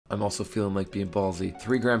I'm also feeling like being ballsy.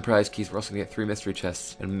 3 grand prize keys. We're also gonna get 3 mystery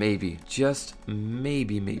chests. And maybe, just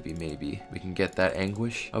maybe, we can get that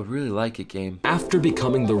anguish. I would really like it, game. After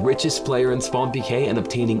becoming the richest player in SpawnPK and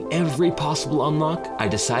obtaining every possible unlock, I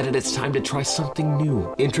decided it's time to try something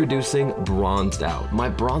new. Introducing Bronzed Out, my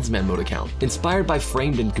BronzeManMode account. Inspired by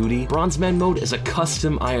Framed and Goody, BronzeManMode is a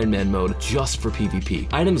custom Iron Man mode just for PvP.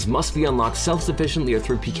 Items must be unlocked self-sufficiently or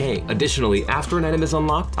through PK. Additionally, after an item is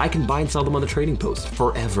unlocked, I can buy and sell them on the trading post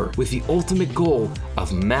forever, with the ultimate goal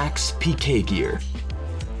of max PK gear.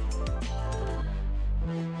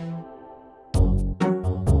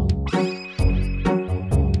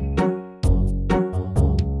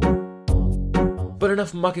 But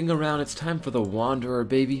enough mucking around, it's time for the Wanderer,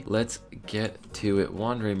 baby. Let's get to it.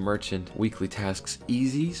 Wandering Merchant, weekly tasks,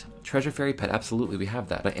 easies. Treasure Fairy Pet, absolutely, we have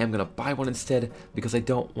that. But I am gonna buy one instead because I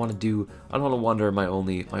don't want to wander my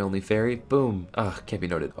only fairy. Boom. Ugh, can't be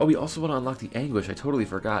noted. Oh, we also want to unlock the Anguish. I totally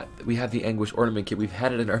forgot. We have the Anguish ornament kit. We've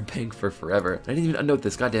had it in our bank for forever. I didn't even unnote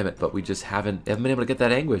this, god damn it. But we just haven't been able to get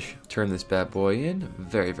that Anguish. Turn this bad boy in.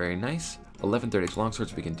 Very, very nice. 1130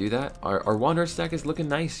 longswords, we can do that. Our wanderer stack is looking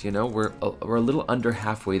nice, you know. We're a little under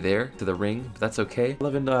halfway there to the ring, but that's okay.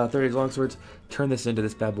 1130 longswords. Turn this into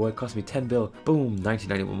this bad boy. It cost me 10 bill. Boom.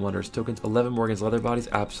 1991 wanderers tokens. 11 Morgan's leather bodies.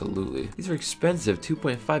 Absolutely. These are expensive.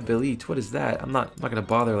 2.5 bill each. What is that? I'm not gonna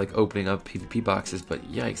bother like opening up PvP boxes, but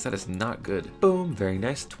yikes, that is not good. Boom. Very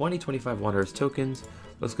nice. 25 wanderers tokens.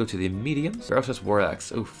 Let's go to the mediums. They're also just war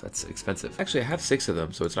axe. Oof, that's expensive. Actually, I have 6 of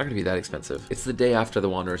them, so it's not gonna be that expensive. It's the day after the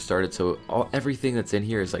Wanderer started, so everything that's in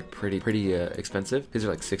here is like pretty expensive. These are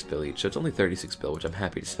like 6 bill each, so it's only 36 bill, which I'm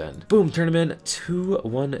happy to spend. Boom, turn them in.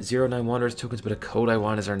 2109 Wanderers tokens, but a code I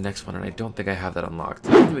want is our next one, and I don't think I have that unlocked.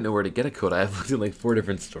 I don't even know where to get a code. I have looked in like 4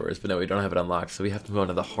 different stores, but no, we don't have it unlocked, so we have to move on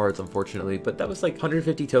to the hards, unfortunately. But that was like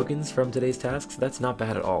 150 tokens from today's tasks. That's not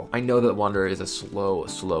bad at all. I know that Wanderer is a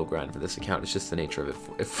slow grind for this account. It's just the nature of it.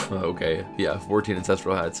 Okay, yeah, 14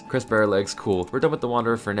 ancestral hats. Crest bearer legs, cool. We're done with the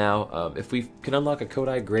Wanderer for now. If we can unlock a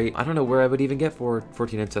Kodai, great. I don't know where I would even get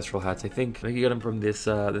 14 ancestral hats. I think maybe you get them from this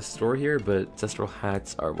this store here, but ancestral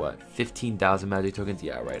hats are what? 15,000 magic tokens?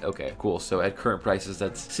 Yeah, right, okay, cool. So at current prices,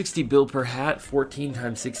 that's 60 bill per hat, 14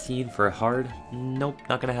 times 16 for a hard. Nope,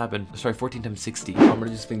 not gonna happen. Sorry, 14 times 60. I'm gonna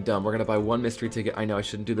do something dumb. We're gonna buy 1 mystery ticket. I know I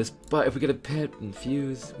shouldn't do this, but if we get a pet and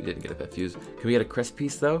fuse, we didn't get a pet fuse. Can we get a crest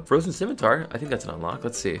piece though? Frozen scimitar, I think that's an unlock.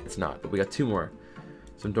 Let's see. It's not, but we got 2 more.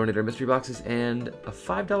 Some donator mystery boxes and a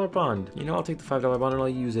 $5 bond. You know, I'll take the $5 bond and I'll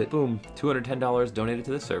use it. Boom, $210 donated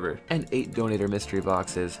to the server. And 8 donator mystery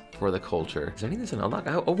boxes for the culture. Is any of this an unlock?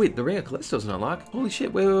 Oh wait, the Ring of Callisto's an unlock. Holy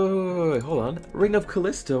shit, wait, hold on. Ring of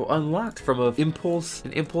Callisto unlocked from an impulse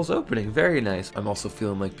opening. Very nice. I'm also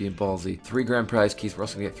feeling like being ballsy. 3 grand prize keys. We're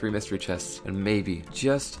also gonna get 3 mystery chests. And maybe,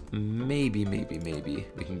 just maybe,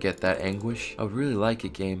 we can get that anguish. I would really like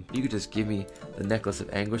it, game. You could just give me the necklace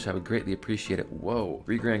of anguish. I would greatly appreciate it. Whoa.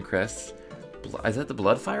 3 grand crests. Is that the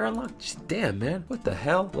Bloodfire unlocked? Damn, man. What the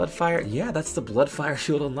hell? Bloodfire? Yeah, that's the Bloodfire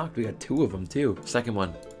shield unlocked. We got 2 of them, too. Second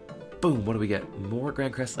one. Boom, what do we get? More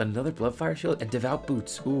Grand Crest, another Bloodfire shield, and Devout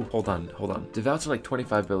boots. Ooh, hold on. Devouts are like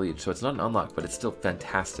 25 bill each, so it's not an unlock, but it's still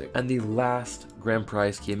fantastic. And the last grand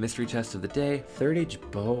prize key, mystery chest of the day, 30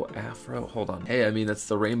 bow afro. Hold on. Hey, I mean, that's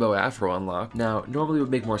the rainbow afro unlock. Now, normally it would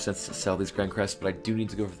make more sense to sell these grand crests, but I do need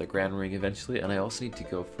to go for the grand ring eventually, and I also need to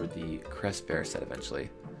go for the crest bearer set eventually.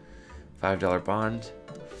 $5 bond.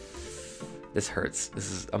 This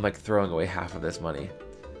hurts. I'm like throwing away half of this money.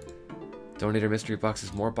 Donator mystery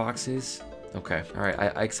boxes, more boxes. Okay, all right,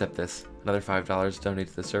 I accept this. Another $5 donated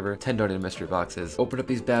to the server. 10 donated mystery boxes. Open up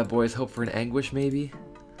these bad boys, hope for an anguish maybe.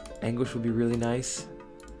 Anguish would be really nice.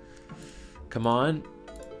 Come on.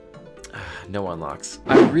 No unlocks.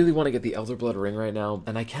 I really want to get the Elder Blood ring right now,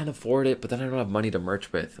 and I can't afford it, but then I don't have money to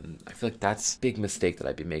merch with, and I feel like that's a big mistake that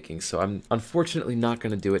I'd be making, so I'm unfortunately not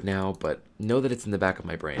going to do it now, but know that it's in the back of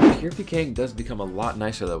my brain. Pure PKing does become a lot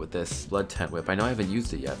nicer though with this Blood Tent Whip. I know I haven't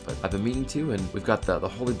used it yet, but I've been meaning to, and we've got the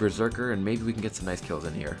Holy Berserker, and maybe we can get some nice kills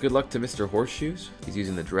in here. Good luck to Mr. Horseshoes. He's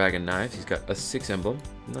using the Dragon Knives. He's got a 6 emblem.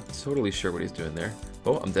 I'm not totally sure what he's doing there.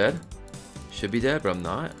 Oh, I'm dead. Should be dead, but I'm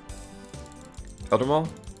not. Elder Maul.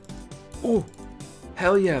 Oh,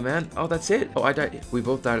 hell yeah, man. Oh, that's it. Oh, I died. We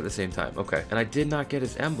both died at the same time. Okay. And I did not get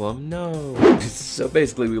his emblem. No. So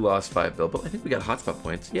basically we lost 5 bill, but I think we got hotspot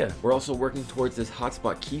points. Yeah. We're also working towards this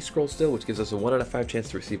hotspot key scroll still, which gives us a 1 out of 5 chance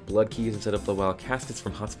to receive blood keys instead of the wild caskets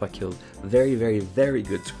from hotspot kills. Very, very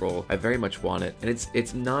good scroll. I very much want it. And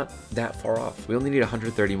it's not that far off. We only need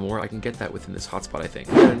 130 more. I can get that within this hotspot, I think.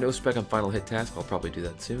 We got a no spec on final hit task. I'll probably do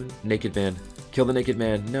that soon. Naked man. Kill the naked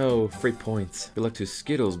man. No. Free points. Good luck to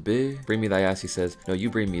Skittles, bitch. Bring me thy ass, he says. No, you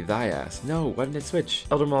bring me thy ass. No, why didn't it switch?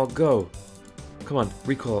 Elder Maul, go. Come on,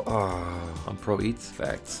 recoil. Oh, I'm pro eats.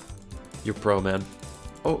 Facts. You're pro, man.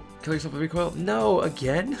 Oh, kill yourself with recoil? No,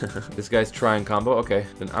 again? This guy's trying combo. Okay,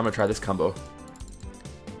 then I'm gonna try this combo.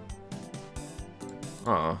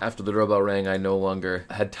 After the doorbell rang, I no longer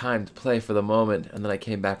had time to play for the moment, and then I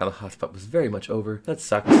came back on the hotspot. Was very much over. That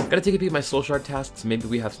sucks. Gotta take a peek at my soul shard tasks. Maybe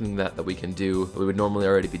we have something that we can do that we would normally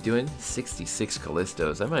already be doing. 66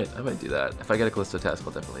 Callistos. I might do that. If I get a Callisto task,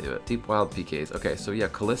 I'll definitely do it. Deep Wild PKs. Okay, so yeah,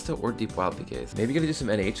 Callisto or Deep Wild PKs. Maybe gonna do some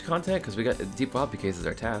NH content because we got Deep Wild PKs as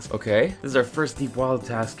our task. Okay, this is our first Deep Wild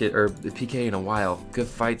task or PK in a while. Good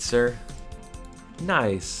fight, sir.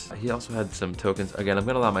 Nice. He also had some tokens. Again, I'm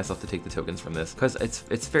gonna allow myself to take the tokens from this because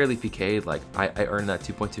it's fairly PK'd. Like I earned that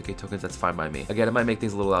 2.2k tokens. That's fine by me. Again, it might make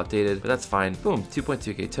things a little outdated, but that's fine. Boom,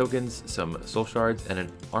 2.2k tokens, some soul shards, and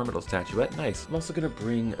an Armadillo statuette. Nice. I'm also gonna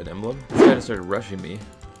bring an emblem. This guy just started rushing me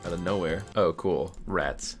out of nowhere. Oh, cool.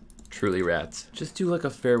 Rats. Truly rats. Just do like a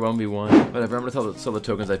fair 1v1. Whatever, I'm gonna sell the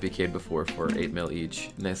tokens I PK'd before for 8 mil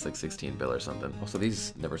each. Nice, like 16 bill or something. Also,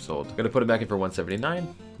 these never sold. I'm gonna put it back in for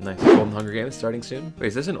 179. Nice. Golden Hunger Games starting soon. Wait,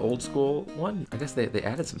 is this an old school one? I guess they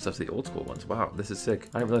added some stuff to the old school ones. Wow, this is sick.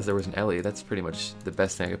 I didn't realize there was an Ellie. That's pretty much the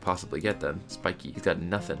best thing I could possibly get then. Spiky. He's got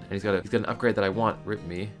nothing. And he's got an upgrade that I want. Rip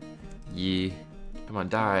me. Yee. Come on,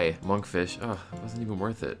 die. Monkfish. Oh, it wasn't even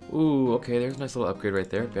worth it. Ooh, okay, there's a nice little upgrade right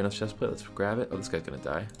there. Vanos chestplate, let's grab it. Oh, this guy's gonna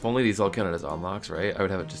die. If only these all counted as unlocks, right? I would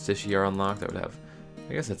have a Justiciar unlocked. I would have,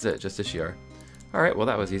 I guess that's it, Justiciar. All right, well,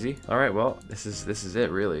 that was easy. All right, well, this is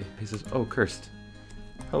it, really. He says, oh, cursed.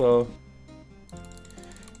 Hello.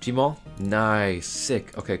 Gmaul? Nice,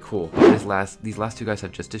 sick. Okay, cool. These last two guys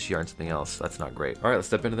have Justiciar and something else. That's not great. All right, let's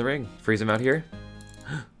step into the ring. Freeze him out here.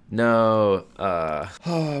 No,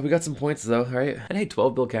 we got some points though, right? And hey,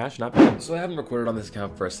 12 bill cash, not bad. So I haven't recorded on this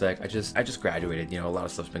account for a sec. I just graduated, you know, a lot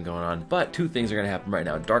of stuff's been going on. But two things are gonna happen right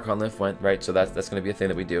now. Dark Lift went, right? So that's gonna be a thing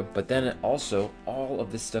that we do. But then also, all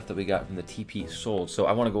of this stuff that we got from the TP sold. So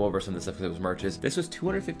I wanna go over some of the stuff because it was merches. This was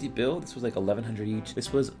 250 bill, this was like 1100 each.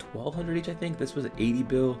 This was 1200 each, I think. This was 80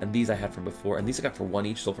 bill. And these I had from before. And these I got for 1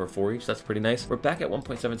 each, sold for 4 each. So that's pretty nice. We're back at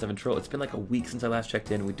 1.77 trill. It's been like a week since I last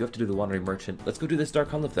checked in. We do have to do the Wandering Merchant. Let's go do this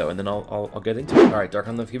Dark Lift though, and then I'll get into it. All right, Dark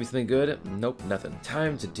Lift, give me something good. Nope, nothing.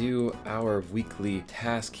 Time to do our weekly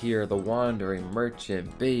task here. The Wandering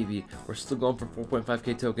Merchant, baby. We're still going for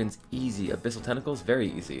 4.5k tokens. Easy. Abyssal Tentacles,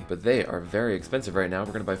 very easy. But they are very expensive right now.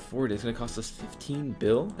 We're gonna buy 40. It's gonna cost us 15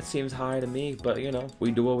 bill. That seems high to me, but you know, we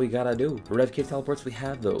do what we gotta do. Rev Cave Teleports, we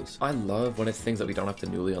have those. I love when it's things that we don't have to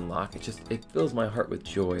newly unlock. It fills my heart with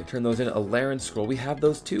joy. Turn those in. A Laren Scroll, we have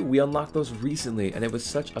those too. We unlocked those recently, and it was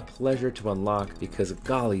such a pleasure to unlock because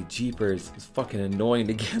golly jeepers, it's fucking annoying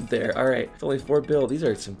to get there. All right, it's only 4 bill. These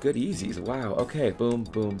are some good easies. Wow. Okay. Boom,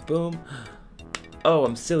 boom, boom. Oh,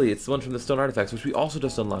 I'm silly. It's the one from the Stone Artifacts, which we also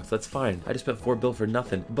just unlocked, so that's fine. I just spent 4 bill for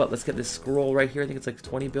nothing. But let's get this scroll right here. I think it's like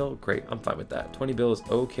 20 bill. Great. I'm fine with that. 20 bill is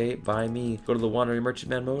okay by me. Go to the Wandering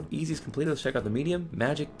Merchant Man mode. Easy is completed. Let's check out the medium.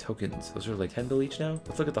 Magic tokens. Those are like 10 bill each now.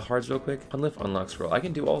 Let's look at the hards real quick. Hunlift, unlock scroll. I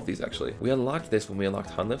can do all of these actually. We unlocked this when we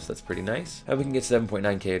unlocked Hunlifts. That's pretty nice. And we can get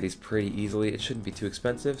 7.9k of these pretty easily. It shouldn't be too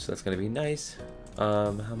expensive, so that's going to be nice.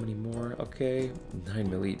 How many more? Okay,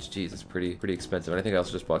 9 mil each. Jeez, that's pretty expensive. And I think I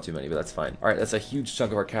also just bought too many, but that's fine. All right, that's a huge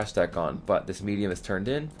chunk of our cash stack gone. But this medium is turned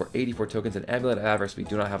in for 84 tokens. And Amulet of Avarice we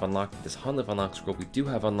do not have unlocked. This Hunlift unlock scroll we do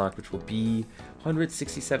have unlocked, which will be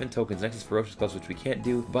 167 tokens. Next is Ferocious Gloves, which we can't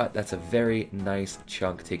do, but that's a very nice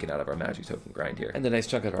chunk taken out of our magic token grind here. And the nice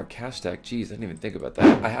chunk out of our cash stack. Jeez, I didn't even think about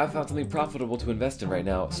that. I have found something profitable to invest in right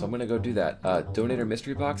now, so I'm gonna go do that. Donator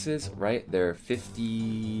mystery boxes, right? They're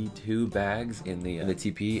 52 bags in the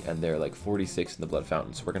TP, and they're like 46 in the Blood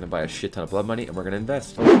Fountain. So we're gonna buy a shit ton of blood money, and we're gonna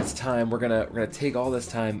invest. So it's time. We're gonna take all this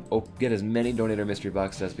time, get as many Donator mystery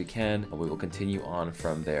boxes as we can, and we will continue on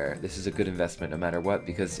from there. This is a good investment no matter what,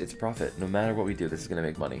 because it's profit. No matter what we do, this is gonna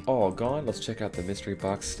make money. All gone. Let's check out the mystery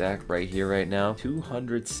box stack right here, right now.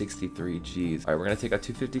 263 G's. All right, we're gonna take out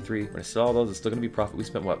 253. We're gonna sell all those. It's still gonna be profit. We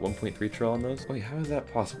spent what, 1.3 trill on those? Wait, how is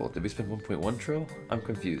that possible? Did we spend 1.1 trill? I'm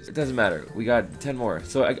confused. It doesn't matter. We got 10 more.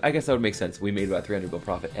 So I guess that would make sense. We made about 300 bill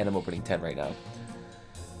profit, and I'm opening 10 right now.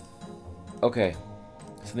 Okay,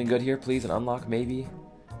 something good here, please. An unlock, maybe.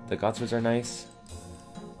 The Godswords are nice.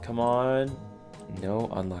 Come on. No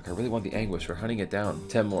unlock. I really want the Anguish. We're hunting it down.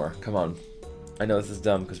 10 more. Come on. I know this is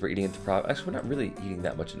dumb because we're eating into profit. Actually, we're not really eating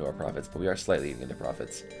that much into our profits, but we are slightly eating into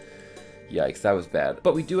profits. Yikes, that was bad.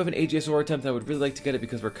 But we do have an AGS Aura attempt. I would really like to get it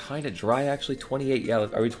because we're kind of dry, actually. 28, yeah.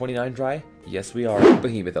 Are we 29 dry? Yes, we are.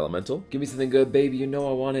 Behemoth Elemental. Give me something good, baby. You know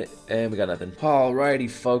I want it. And we got nothing. Alrighty,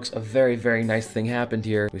 folks. A very, very nice thing happened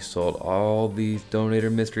here. We sold all these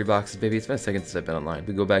donator mystery boxes, baby. It's been a second since I've been online.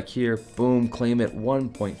 We go back here. Boom. Claim it.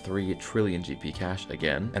 1.3 trillion GP cash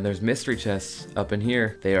again. And there's mystery chests up in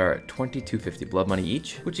here. They are 2250 blood money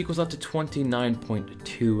each, which equals up to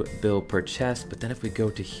 29.2 bill per chest. But then if we go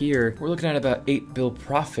to here, we're looking at about 8 bill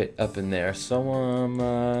profit up in there. So,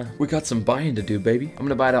 we got some buying to do, baby. I'm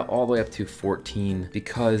gonna buy it out all the way up to 14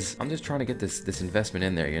 because I'm just trying to get this investment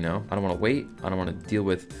in there, you know? I don't want to wait. I don't want to deal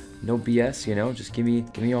with no BS, you know? Just give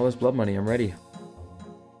me all this blood money. I'm ready.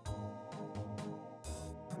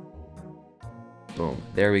 Boom.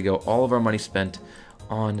 There we go. All of our money spent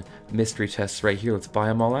on mystery chests right here. Let's buy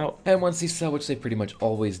them all out. And once these sell, which they pretty much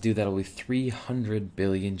always do, that'll be 300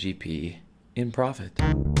 billion GP in profit.